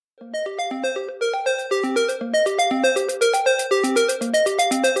Welcome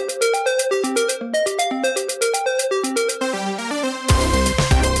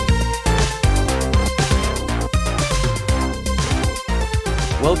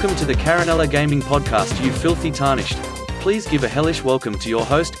to the Carinella Gaming Podcast, you filthy tarnished. Please give a hellish welcome to your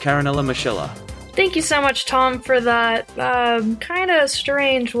host, Carinella Michella. Thank you so much, Tom, for that kind of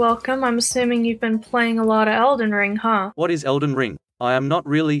strange welcome. I'm assuming you've been playing a lot of Elden Ring, huh? What is Elden Ring? I am not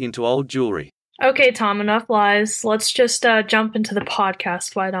really into old jewelry. Okay, Tom, enough lies. Let's just jump into the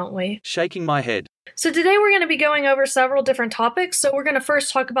podcast, why don't we? Shaking my head. So today we're going to be going over several different topics. So we're going to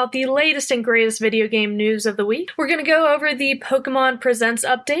first talk about the latest and greatest video game news of the week. We're going to go over the Pokemon Presents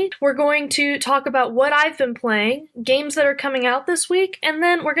update. We're going to talk about what I've been playing, games that are coming out this week, and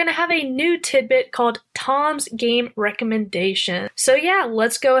then we're going to have a new tidbit called Tom's Game Recommendation. So yeah,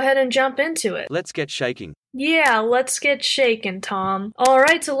 let's go ahead and jump into it. Let's get shaking. Yeah, let's get shaken, Tom.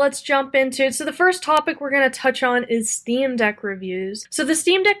 Alright, so let's jump into it. So the first topic we're going to touch on is Steam Deck reviews. So the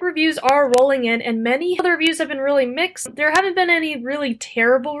Steam Deck reviews are rolling in, and many of the reviews have been really mixed. There haven't been any really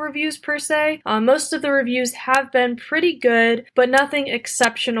terrible reviews per se. Most of the reviews have been pretty good, but nothing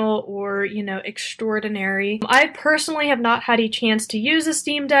exceptional or, extraordinary. I personally have not had a chance to use a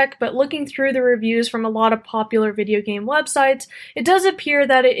Steam Deck, but looking through the reviews from a lot of popular video game websites, it does appear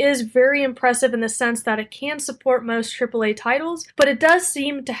that it is very impressive in the sense that it can support most AAA titles, but it does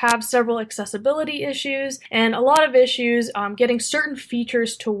seem to have several accessibility issues and a lot of issues getting certain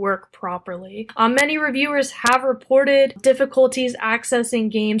features to work properly. Many reviewers have reported difficulties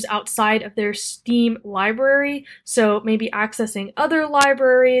accessing games outside of their Steam library, so maybe accessing other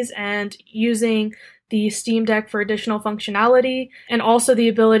libraries and using the Steam Deck for additional functionality, and also the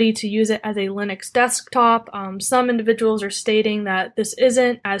ability to use it as a Linux desktop. Some individuals are stating that this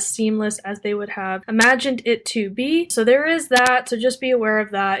isn't as seamless as they would have imagined it to be. So there is that, so just be aware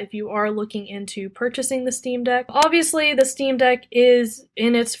of that if you are looking into purchasing the Steam Deck. Obviously, the Steam Deck is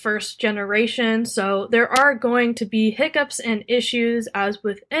in its first generation, so there are going to be hiccups and issues as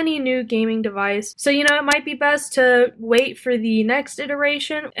with any new gaming device. So, it might be best to wait for the next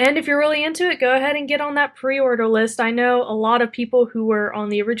iteration, and if you're really into it, go ahead and get on that pre-order list. I know a lot of people who were on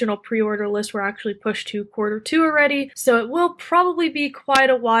the original pre-order list were actually pushed to Q2 already, so it will probably be quite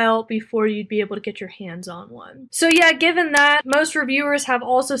a while before you'd be able to get your hands on one. So yeah, given that, most reviewers have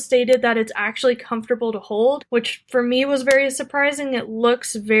also stated that it's actually comfortable to hold, which for me was very surprising. It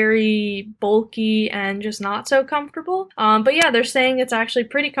looks very bulky and just not so comfortable. But yeah, they're saying it's actually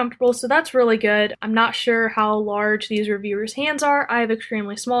pretty comfortable, so that's really good. I'm not sure how large these reviewers' hands are. I have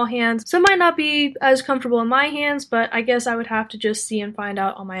extremely small hands, so it might not be as comfortable in my hands, but I guess I would have to just see and find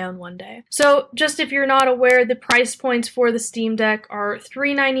out on my own one day. So just if you're not aware, the price points for the Steam Deck are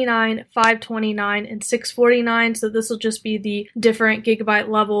 $399, $529, and $649. So this will just be the different gigabyte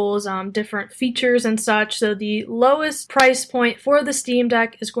levels, different features and such. So the lowest price point for the Steam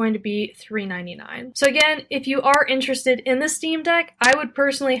Deck is going to be $399. So again, if you are interested in the Steam Deck, I would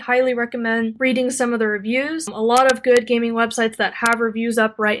personally highly recommend reading some of the reviews. A lot of good gaming websites that have reviews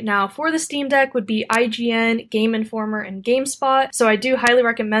up right now for the Steam Deck would be IGN, Game Informer, and GameSpot, so I do highly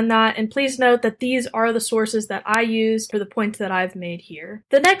recommend that, and please note that these are the sources that I use for the points that I've made here.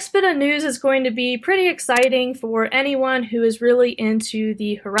 The next bit of news is going to be pretty exciting for anyone who is really into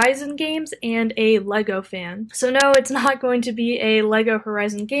the Horizon games and a LEGO fan. So no, it's not going to be a LEGO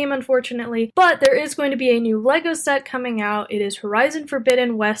Horizon game, unfortunately, but there is going to be a new LEGO set coming out. It is Horizon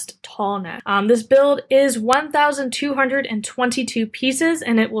Forbidden West Tallneck. This build is 1,222 pieces,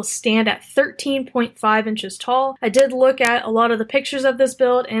 and it will stand at 13.5 inches tall. I did look at a lot of the pictures of this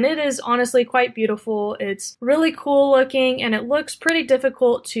build, and it is honestly quite beautiful. It's really cool looking, and it looks pretty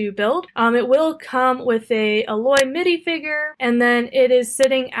difficult to build. It will come with a Alloy MIDI figure, and then it is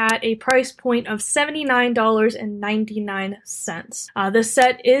sitting at a price point of $79.99. This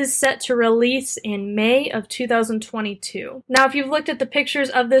set is set to release in May of 2022. Now, if you've looked at the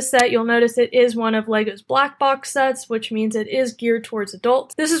pictures of this set, you'll notice it is one of LEGO's black box sets, which means it is geared towards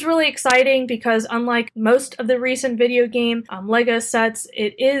adults. This is really exciting because unlike most of the recent video game LEGO sets,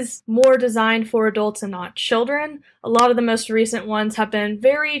 it is more designed for adults and not children. A lot of the most recent ones have been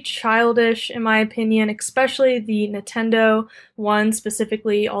very childish, in my opinion, especially the Nintendo one,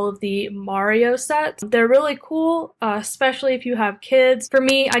 specifically all of the Mario sets. They're really cool, especially if you have kids. For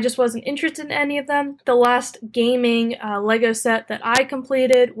me, I just wasn't interested in any of them. The last gaming LEGO set that I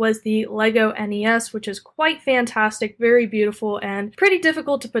completed was the LEGO NES, which is quite fantastic, very beautiful, and pretty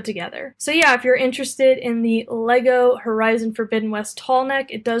difficult to put together. So yeah, if you're interested in the LEGO Horizon Forbidden West Tallneck,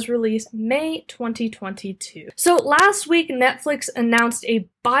 it does release May 2022. So last week, Netflix announced a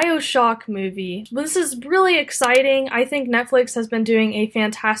BioShock movie. This is really exciting. I think Netflix has been doing a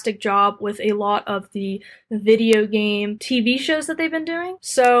fantastic job with a lot of the video game TV shows that they've been doing.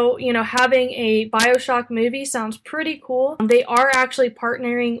 So, having a BioShock movie sounds pretty cool. They are actually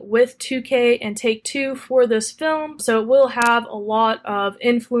partnering with 2K and Take-Two for this film, so it will have a lot of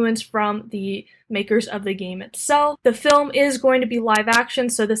influence from the makers of the game itself. The film is going to be live action,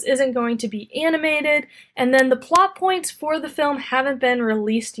 so this isn't going to be animated, and then the plot points for the film haven't been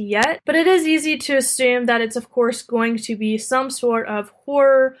released yet, but it is easy to assume that it's of course going to be some sort of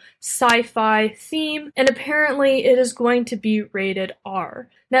horror, sci-fi theme, and apparently it is going to be rated R.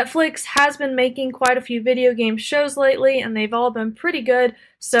 Netflix has been making quite a few video game shows lately, and they've all been pretty good,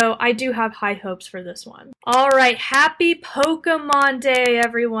 so I do have high hopes for this one. Alright, happy Pokemon Day,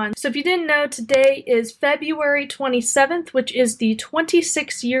 everyone! So if you didn't know, today is February 27th, which is the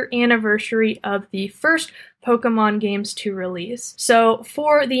 26th-year anniversary of the first Pokemon games to release. So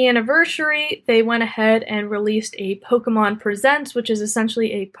for the anniversary, they went ahead and released a Pokemon Presents, which is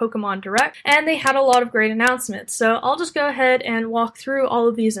essentially a Pokemon Direct, and they had a lot of great announcements. So I'll just go ahead and walk through all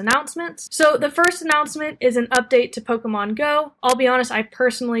of these announcements. So the first announcement is an update to Pokemon Go. I'll be honest, I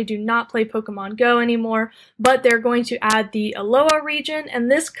personally do not play Pokemon Go anymore, but they're going to add the Alola region, and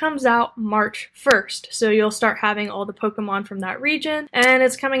this comes out March 1st. So you'll start having all the Pokemon from that region, and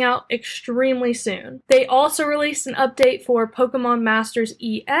it's coming out extremely soon. They also released an update for Pokemon Masters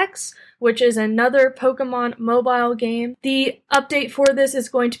EX, which is another Pokemon mobile game. The update for this is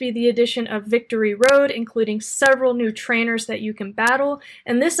going to be the addition of Victory Road, including several new trainers that you can battle,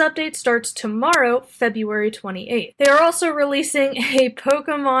 and this update starts tomorrow, February 28th. They are also releasing a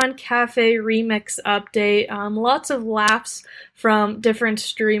Pokemon Cafe Remix update. Lots of laughs from different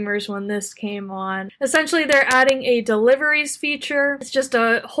streamers when this came on. Essentially, they're adding a deliveries feature. It's just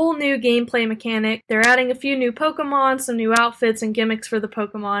a whole new gameplay mechanic. They're adding a few new Pokemon, some new outfits and gimmicks for the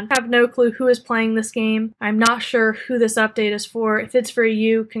Pokemon. I have no clue who is playing this game. I'm not sure who this update is for. If it's for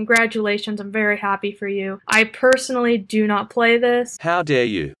you, congratulations. I'm very happy for you. I personally do not play this. How dare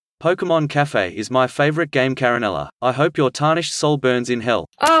you? Pokemon Cafe is my favorite game, Carinella. I hope your tarnished soul burns in hell.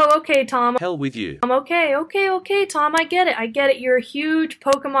 Oh, okay, Tom. Hell with you. Okay, Tom, I get it. You're a huge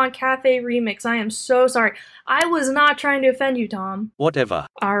Pokemon Cafe remix. I am so sorry. I was not trying to offend you, Tom. Whatever.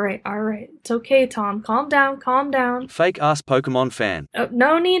 Alright. It's okay, Tom. Calm down. Fake-ass Pokemon fan.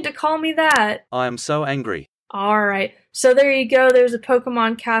 No need to call me that. I am so angry. Alright, so there you go. There's a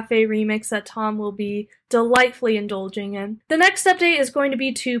Pokemon Cafe remix that Tom will be delightfully indulging in. The next update is going to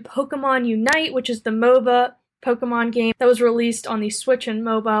be to Pokemon Unite, which is the MOBA Pokemon game that was released on the Switch and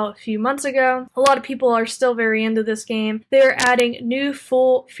mobile a few months ago. A lot of people are still very into this game. They're adding new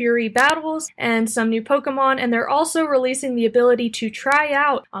full Fury battles and some new Pokemon, and they're also releasing the ability to try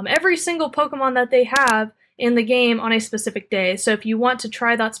out every single Pokemon that they have in the game on a specific day. So if you want to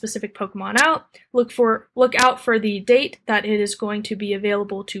try that specific Pokemon out, look out for the date that it is going to be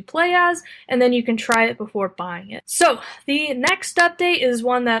available to play as, and then you can try it before buying it. So the next update is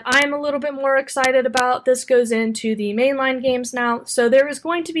one that I'm a little bit more excited about. This goes into the mainline games now. So there is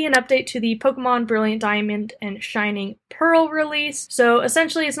going to be an update to the Pokemon Brilliant Diamond and Shining Pearl release. So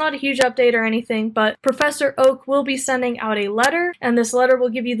essentially it's not a huge update or anything, but Professor Oak will be sending out a letter, and this letter will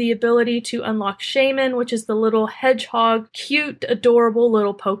give you the ability to unlock Shaman, which is the little hedgehog, cute, adorable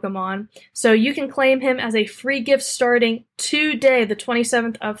little Pokemon. So you can claim him as a free gift starting today, the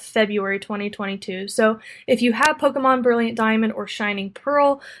 27th of February 2022. So if you have Pokemon Brilliant Diamond or Shining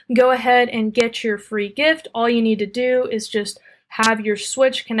Pearl, go ahead and get your free gift. All you need to do is just have your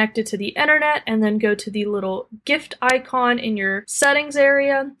Switch connected to the internet and then go to the little gift icon in your settings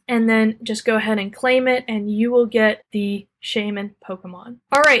area and then just go ahead and claim it, and you will get the Shaman Pokemon.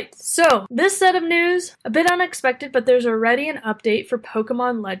 Alright, so this set of news, a bit unexpected, but there's already an update for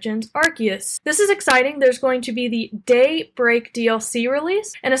Pokemon Legends Arceus. This is exciting. There's going to be the Daybreak DLC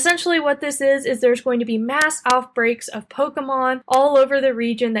release, and essentially what this is there's going to be mass outbreaks of Pokemon all over the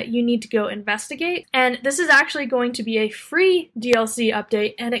region that you need to go investigate, and this is actually going to be a free DLC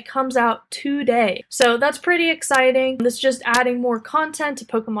update, and it comes out today. So that's pretty exciting. This is just adding more content to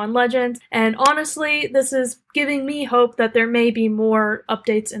Pokemon Legends, and honestly, this is giving me hope that there may be more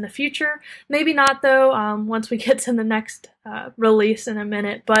updates in the future. Maybe not though, once we get to the next release in a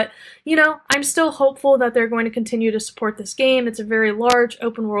minute, but I'm still hopeful that they're going to continue to support this game. It's a very large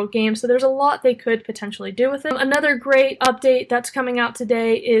open world game, so there's a lot they could potentially do with it. Another great update that's coming out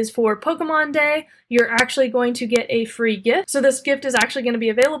today is for Pokemon Day. You're actually going to get a free gift. So this gift is actually going to be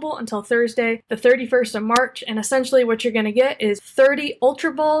available until Thursday, the 31st of March, and essentially what you're going to get is 30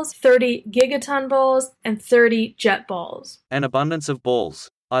 Ultra Balls, 30 Gigaton Balls, and 30 Jet Balls. An abundance of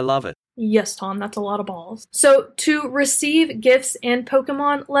balls. I love it. Yes, Tom, that's a lot of balls. So, to receive gifts in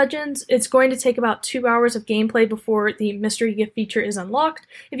Pokemon Legends, it's going to take about 2 hours of gameplay before the mystery gift feature is unlocked.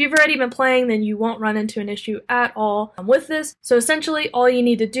 If you've already been playing, then you won't run into an issue at all with this. So essentially, all you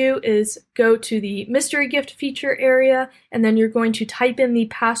need to do is go to the mystery gift feature area, and then you're going to type in the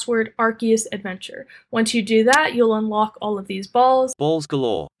password Arceus Adventure. Once you do that, you'll unlock all of these balls. Balls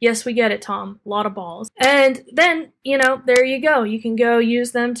galore. Yes, we get it, Tom. A lot of balls. And then, there you go. You can go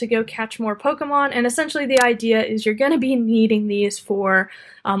use them to go catch more Pokemon, and essentially the idea is you're going to be needing these for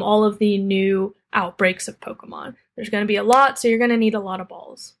all of the new outbreaks of Pokemon. There's going to be a lot, so you're going to need a lot of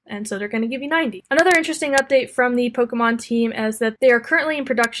balls. And so they're going to give you 90. Another interesting update from the Pokemon team is that they are currently in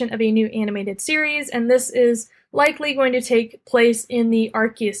production of a new animated series, and this is likely going to take place in the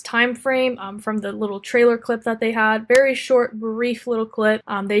Arceus time frame from the little trailer clip that they had. Very short, brief little clip.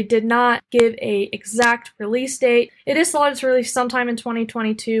 They did not give a exact release date. It is slotted to release sometime in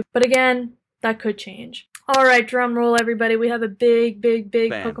 2022, but again, that could change. All right, drum roll, everybody. We have a big Bam.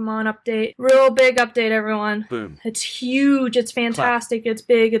 Pokemon update. Real big update, everyone. Boom. It's huge. It's fantastic. Clap. It's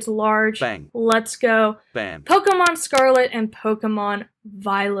big. It's large. Bang. Let's go. Bam. Pokemon Scarlet and Pokemon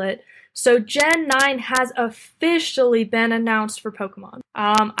Violet. So Gen 9 has officially been announced for Pokemon.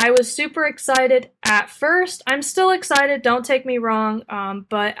 I was super excited at first. I'm still excited, don't take me wrong,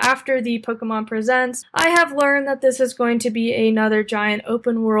 but after the Pokemon Presents, I have learned that this is going to be another giant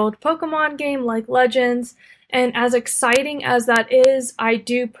open world Pokemon game like Legends. And as exciting as that is, I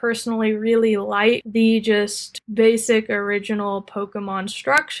do personally really like the just basic original Pokemon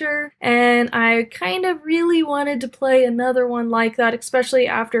structure. And I kind of really wanted to play another one like that, especially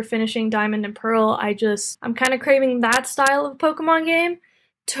after finishing Diamond and Pearl. I'm kind of craving that style of Pokemon game.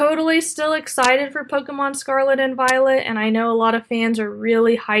 Totally still excited for Pokemon Scarlet and Violet, and I know a lot of fans are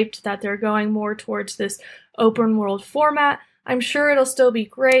really hyped that they're going more towards this open world format. I'm sure it'll still be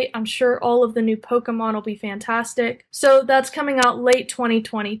great. I'm sure all of the new Pokemon will be fantastic. So that's coming out late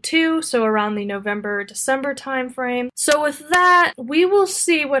 2022, so around the November-December timeframe. So with that, we will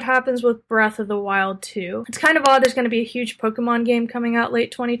see what happens with Breath of the Wild 2. It's kind of odd there's going to be a huge Pokemon game coming out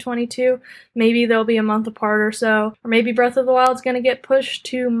late 2022. Maybe they'll be a month apart or so. Or maybe Breath of the Wild's going to get pushed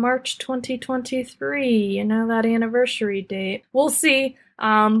to March 2023, that anniversary date. We'll see.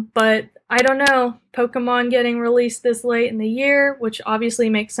 But I don't know, Pokemon getting released this late in the year, which obviously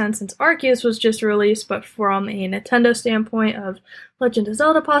makes sense since Arceus was just released, but from a Nintendo standpoint of Legend of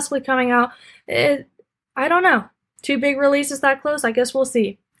Zelda possibly coming out, I don't know. 2 big releases that close? I guess we'll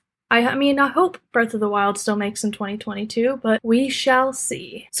see. I hope Breath of the Wild still makes in 2022, but we shall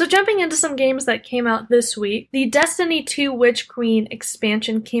see. So jumping into some games that came out this week, the Destiny 2 Witch Queen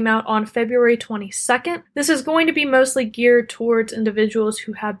expansion came out on February 22nd. This is going to be mostly geared towards individuals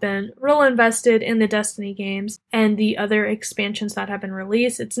who have been real invested in the Destiny games and the other expansions that have been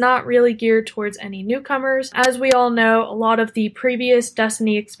released. It's not really geared towards any newcomers. As we all know, a lot of the previous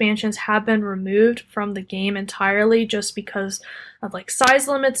Destiny expansions have been removed from the game entirely just because of size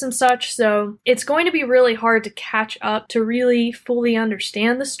limits and such, so it's going to be really hard to catch up to really fully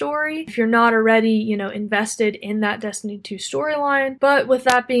understand the story if you're not already, invested in that Destiny 2 storyline. But with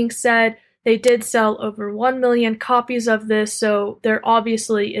that being said, they did sell over 1 million copies of this, so there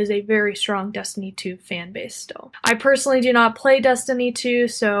obviously is a very strong Destiny 2 fan base still. I personally do not play Destiny 2,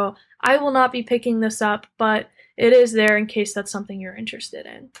 so I will not be picking this up, but it is there in case that's something you're interested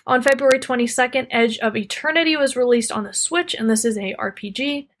in. On February 22nd, Edge of Eternity was released on the Switch, and this is a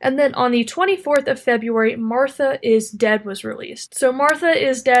RPG. And then on the 24th of February, Martha is Dead was released. So Martha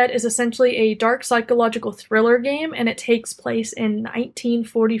is Dead is essentially a dark psychological thriller game, and it takes place in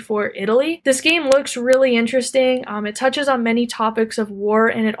 1944 Italy. This game looks really interesting. It touches on many topics of war,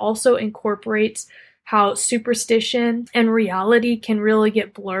 and it also incorporates how superstition and reality can really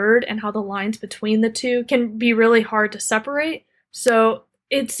get blurred and how the lines between the two can be really hard to separate. So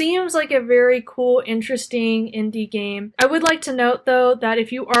it seems like a very cool, interesting indie game. I would like to note, though, that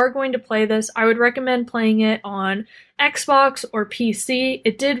if you are going to play this, I would recommend playing it on Xbox or PC.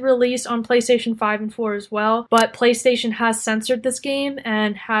 It did release on PlayStation 5 and 4 as well, but PlayStation has censored this game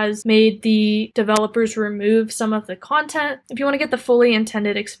and has made the developers remove some of the content. If you want to get the fully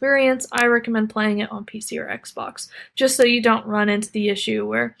intended experience, I recommend playing it on PC or Xbox, just so you don't run into the issue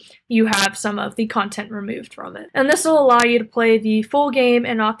where you have some of the content removed from it. And this will allow you to play the full game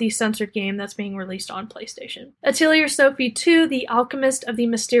and not the censored game that's being released on PlayStation. Atelier Sophie 2, The Alchemist of the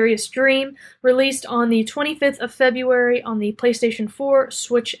Mysterious Dream, released on the 25th of February on the PlayStation 4,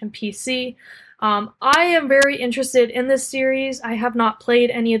 Switch, and PC. I am very interested in this series. I have not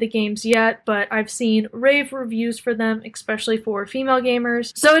played any of the games yet, but I've seen rave reviews for them, especially for female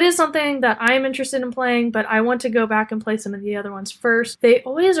gamers. So it is something that I am interested in playing, but I want to go back and play some of the other ones first. They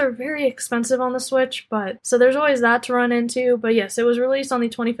always are very expensive on the Switch, but so there's always that to run into. But yes, it was released on the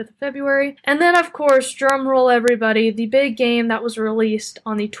 25th of February. And then, of course, drumroll everybody, the big game that was released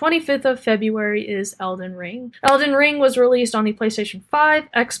on the 25th of February is Elden Ring. Elden Ring was released on the PlayStation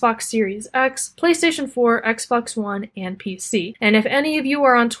 5, Xbox Series X, PlayStation 4, Xbox One, and PC. And if any of you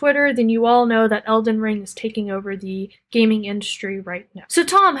are on Twitter, then you all know that Elden Ring is taking over the gaming industry right now. So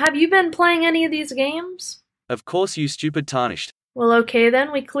Tom, have you been playing any of these games? Of course, you stupid Tarnished. Well, okay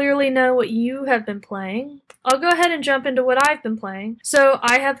then, we clearly know what you have been playing. I'll go ahead and jump into what I've been playing. So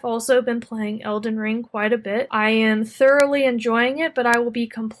I have also been playing Elden Ring quite a bit. I am thoroughly enjoying it, but I will be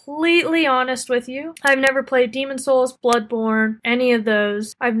completely honest with you. I've never played Demon's Souls, Bloodborne, any of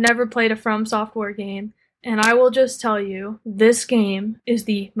those. I've never played a From Software game. And I will just tell you, this game is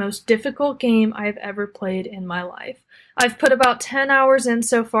the most difficult game I've ever played in my life. I've put about 10 hours in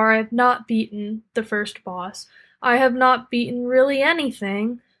so far. I have not beaten the first boss. I have not beaten really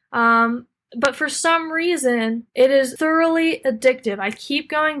anything. But for some reason, it is thoroughly addictive. I keep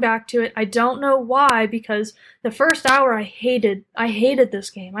going back to it. I don't know why, because the first hour I hated this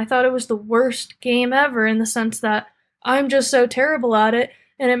game. I thought it was the worst game ever in the sense that I'm just so terrible at it,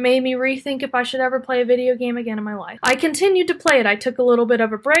 and it made me rethink if I should ever play a video game again in my life. I continued to play it. I took a little bit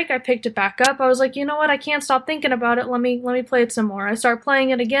of a break. I picked it back up. I was like, you know what? I can't stop thinking about it. Let me play it some more. I start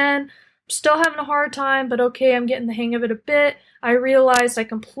playing it again. Still having a hard time, but okay, I'm getting the hang of it a bit. I realized I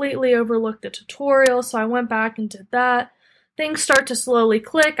completely overlooked the tutorial, so I went back and did that. Things start to slowly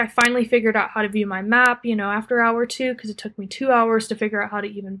click. I finally figured out how to view my map, after hour 2, because it took me 2 hours to figure out how to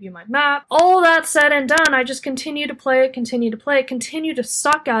even view my map. All that said and done, I just continue to play it, continue to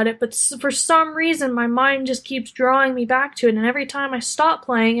suck at it, but for some reason, my mind just keeps drawing me back to it, and every time I stop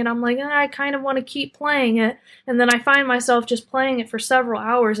playing it, I'm like, I kind of want to keep playing it, and then I find myself just playing it for several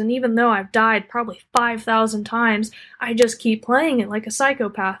hours, and even though I've died probably 5,000 times, I just keep playing it like a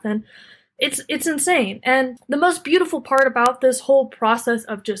psychopath, and it's insane. And the most beautiful part about this whole process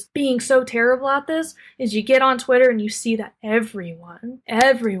of just being so terrible at this is you get on Twitter and you see that everyone,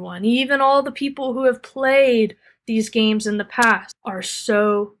 even all the people who have played these games in the past are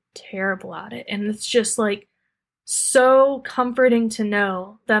so terrible at it. And it's just like so comforting to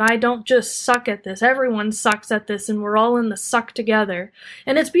know that I don't just suck at this. Everyone sucks at this and we're all in the suck together.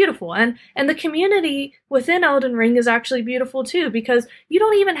 And it's beautiful. And the community within Elden Ring is actually beautiful too, because you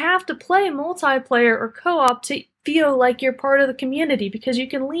don't even have to play multiplayer or co-op to feel like you're part of the community, because you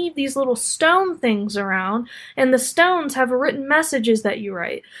can leave these little stone things around, and the stones have written messages that you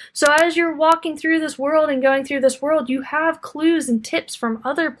write. So as you're walking through this world and going through this world, you have clues and tips from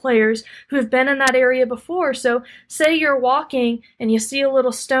other players who have been in that area before. So say you're walking and you see a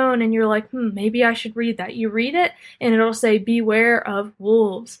little stone and you're like, maybe I should read that. You read it and it'll say, beware of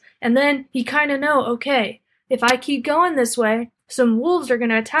wolves. And then you kind of know, okay, if I keep going this way, some wolves are going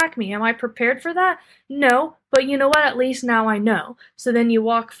to attack me. Am I prepared for that? No, but you know what? At least now I know. So then you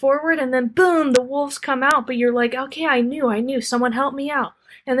walk forward and then boom, the wolves come out, but you're like, okay, I knew, someone help me out.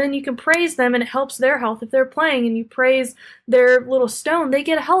 And then you can praise them and it helps their health. If they're playing and you praise their little stone, they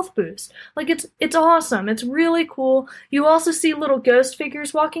get a health boost. Like it's awesome. It's really cool. You also see little ghost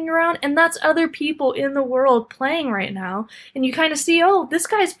figures walking around, and that's other people in the world playing right now. And you kind of see, oh, this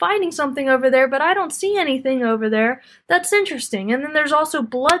guy's fighting something over there, but I don't see anything over there. That's interesting. And then there's also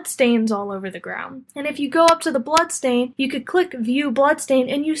blood stains all over the ground. And if you go up to the blood stain, you could click view blood stain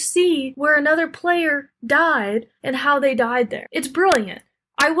and you see where another player died and how they died there. It's brilliant.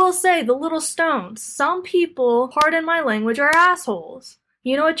 I will say, the little stones, some people, pardon my language, are assholes.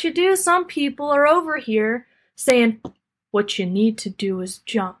 You know what you do? Some people are over here saying, what you need to do is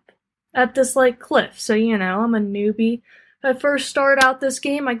jump at this, cliff. So, I'm a newbie. If I first start out this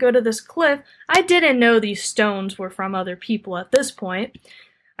game, I go to this cliff. I didn't know these stones were from other people at this point.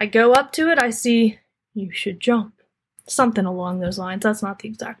 I go up to it, I see, you should jump. Something along those lines. That's not the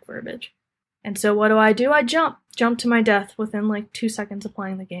exact verbiage. And so what do? I jump to my death within 2 seconds of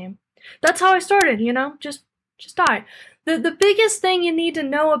playing the game. That's how I started, just die. The biggest thing you need to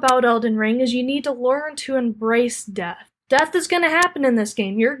know about Elden Ring is you need to learn to embrace death. Death is going to happen in this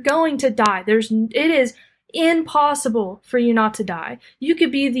game. You're going to die. It is impossible for you not to die. You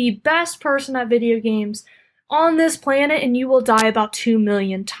could be the best person at video games on this planet and you will die about 2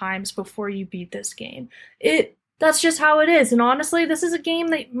 million times before you beat this game. That's just how it is, and honestly, this is a game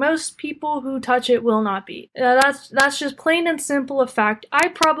that most people who touch it will not beat. That's just plain and simple a fact. I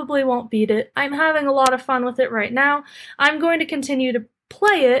probably won't beat it. I'm having a lot of fun with it right now. I'm going to continue to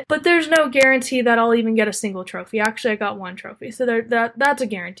play it, but there's no guarantee that I'll even get a single trophy. Actually, I got one trophy, so that's a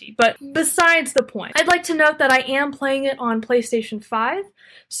guarantee. But besides the point, I'd like to note that I am playing it on PlayStation 5,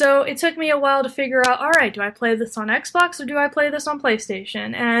 so it took me a while to figure out, alright, do I play this on Xbox or do I play this on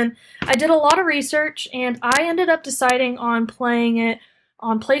PlayStation? And I did a lot of research, and I ended up deciding on playing it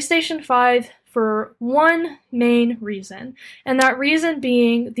on PlayStation 5 for one main reason, and that reason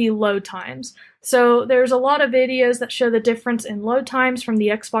being the load times. So there's a lot of videos that show the difference in load times from the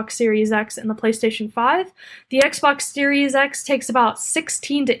Xbox Series X and the PlayStation 5. The Xbox Series X takes about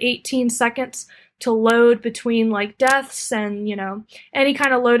 16 to 18 seconds to load between like deaths and, any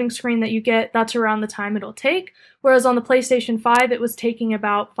kind of loading screen that you get, that's around the time it'll take. Whereas on the PlayStation 5, it was taking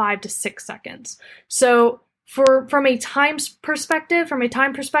about 5 to 6 seconds. So from a time perspective,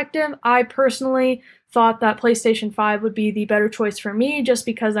 I personally thought that PlayStation 5 would be the better choice for me, just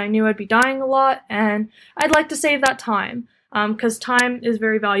because I knew I'd be dying a lot, and I'd like to save that time, because time is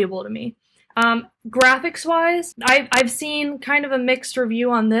very valuable to me. Graphics-wise, I've seen kind of a mixed review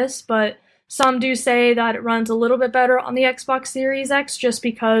on this, but some do say that it runs a little bit better on the Xbox Series X just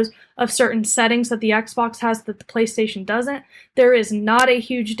because of certain settings that the Xbox has that the PlayStation doesn't. There is not a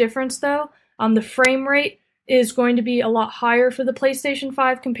huge difference, though. The frame rate is going to be a lot higher for the PlayStation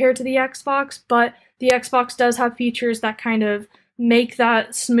 5 compared to the Xbox, but the Xbox does have features that kind of make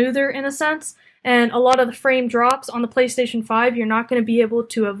that smoother in a sense, and a lot of the frame drops on the PlayStation 5 you're not going to be able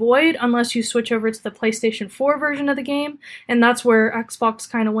to avoid unless you switch over to the PlayStation 4 version of the game, and that's where Xbox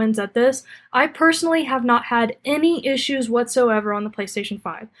kind of wins at this. I personally have not had any issues whatsoever on the PlayStation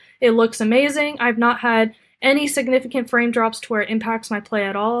 5. It looks amazing. I've not had any significant frame drops to where it impacts my play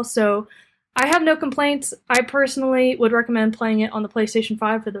at all, so I have no complaints. I personally would recommend playing it on the PlayStation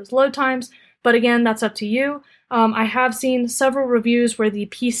 5 for those load times, but again, that's up to you. I have seen several reviews where the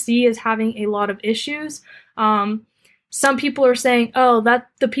PC is having a lot of issues. Some people are saying, that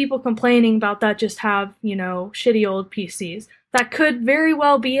the people complaining about that just have, shitty old PCs. That could very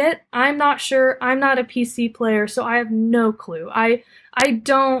well be it. I'm not sure. I'm not a PC player, so I have no clue. I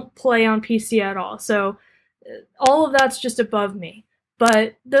don't play on PC at all, so all of that's just above me.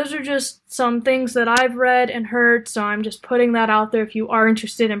 But those are just some things that I've read and heard, so I'm just putting that out there if you are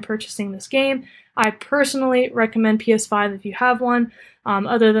interested in purchasing this game. I personally recommend PS5 if you have one.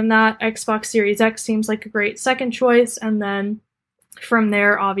 Other than that, Xbox Series X seems like a great second choice, and then from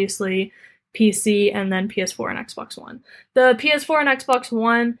there, obviously, PC, and then PS4 and Xbox One. The PS4 and Xbox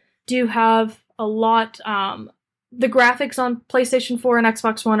One do have a lot. The graphics on PlayStation 4 and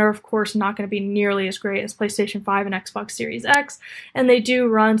Xbox One are, of course, not going to be nearly as great as PlayStation 5 and Xbox Series X, and they do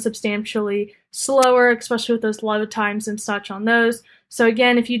run substantially slower, especially with those load times and such on those. So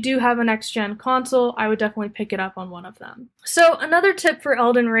again, if you do have a next-gen console, I would definitely pick it up on one of them. So another tip for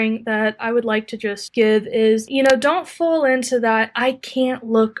Elden Ring that I would like to just give is, don't fall into that I can't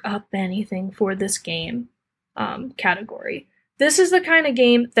look up anything for this game category. This is the kind of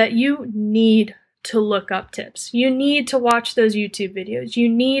game that you need to look up tips. You need to watch those YouTube videos. You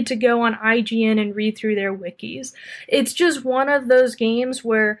need to go on IGN and read through their wikis. It's just one of those games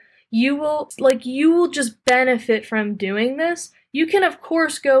where you will just benefit from doing this. You can, of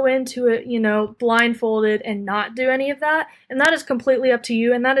course, go into it, blindfolded and not do any of that, and that is completely up to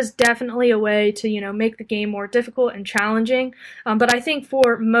you, and that is definitely a way to, make the game more difficult and challenging. But I think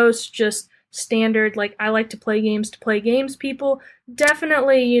for most just standard, I like to play games people,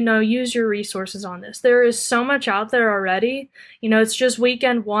 definitely, use your resources on this. There is so much out there already. It's just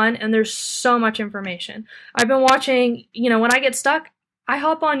weekend one, and there's so much information. I've been watching, when I get stuck, I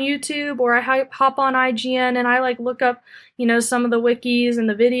hop on YouTube or I hop on IGN and I look up, some of the wikis and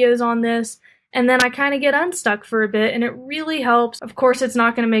the videos on this, and then I kind of get unstuck for a bit, and it really helps. Of course, it's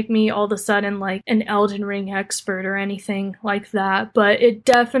not going to make me all of a sudden an Elden Ring expert or anything like that, but it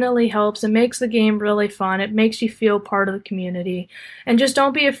definitely helps. It makes the game really fun. It makes you feel part of the community, and just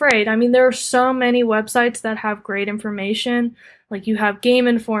don't be afraid. I mean, there are so many websites that have great information. You have Game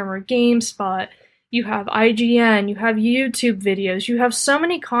Informer, GameSpot, you have IGN, you have YouTube videos, you have so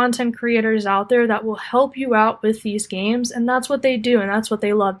many content creators out there that will help you out with these games, and that's what they do, and that's what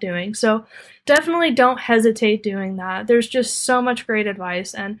they love doing. So definitely don't hesitate doing that. There's just so much great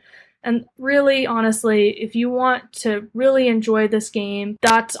advice, and really, honestly, if you want to really enjoy this game,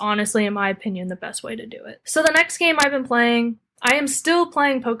 that's honestly, in my opinion, the best way to do it. So the next game I've been playing, I am still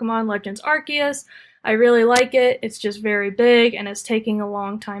playing Pokemon Legends Arceus. I really like it. It's just very big, and it's taking a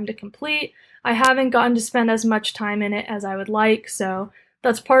long time to complete. I haven't gotten to spend as much time in it as I would like, so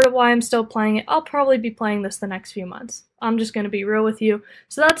that's part of why I'm still playing it. I'll probably be playing this the next few months. I'm just going to be real with you.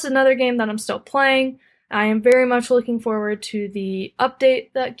 So that's another game that I'm still playing. I am very much looking forward to the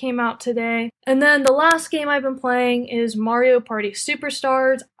update that came out today. And then the last game I've been playing is Mario Party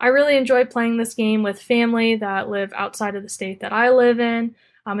Superstars. I really enjoy playing this game with family that live outside of the state that I live in.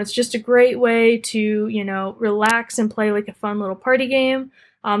 It's just a great way to, relax and play like a fun little party game.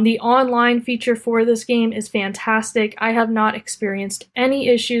 The online feature for this game is fantastic. I have not experienced any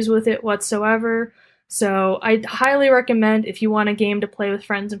issues with it whatsoever. So I highly recommend, if you want a game to play with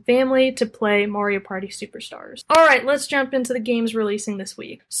friends and family, to play Mario Party Superstars. Alright, let's jump into the games releasing this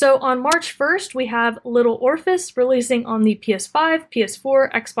week. So on March 1st, we have Little Orphis releasing on the PS5,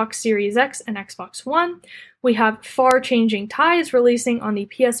 PS4, Xbox Series X, and Xbox One. We have Far Changing Tides releasing on the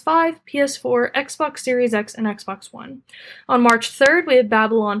PS5, PS4, Xbox Series X, and Xbox One. On March 3rd, we have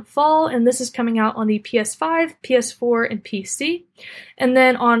Babylon Fall, and this is coming out on the PS5, PS4, and PC. And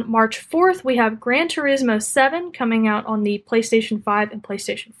then on March 4th, we have Gran Turismo 7 coming out on the PlayStation 5 and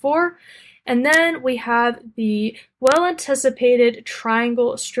PlayStation 4. And then we have the well-anticipated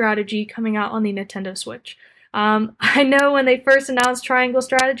Triangle Strategy coming out on the Nintendo Switch. I know when they first announced Triangle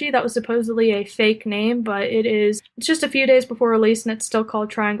Strategy, that was supposedly a fake name, but it's just a few days before release and it's still called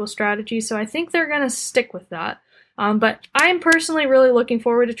Triangle Strategy, so I think they're going to stick with that. But I'm personally really looking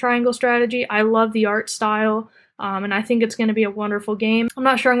forward to Triangle Strategy. I love the art style, and I think it's going to be a wonderful game. I'm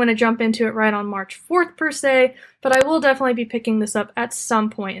not sure I'm going to jump into it right on March 4th per se, but I will definitely be picking this up at some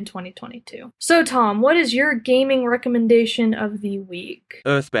point in 2022. So Tom, what is your gaming recommendation of the week?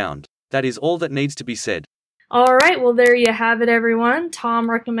 Earthbound. That is all that needs to be said. Alright, well there you have it everyone. Tom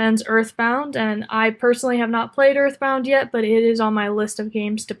recommends Earthbound, and I personally have not played Earthbound yet, but it is on my list of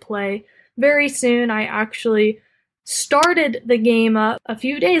games to play very soon. I actually started the game up a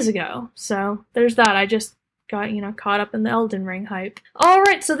few days ago, so there's that. I just got, caught up in the Elden Ring hype.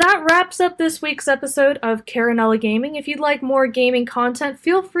 Alright, so that wraps up this week's episode of Carinella Gaming. If you'd like more gaming content,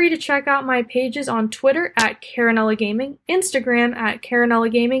 feel free to check out my pages on Twitter at Carinella Gaming, Instagram at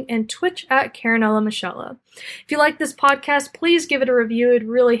Carinella Gaming, and Twitch at Carinella Michella. If you like this podcast, please give it a review. It'd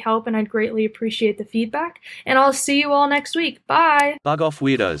really help, and I'd greatly appreciate the feedback. And I'll see you all next week. Bye! Bug off,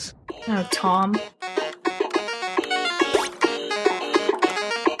 weirdos. Oh, Tom.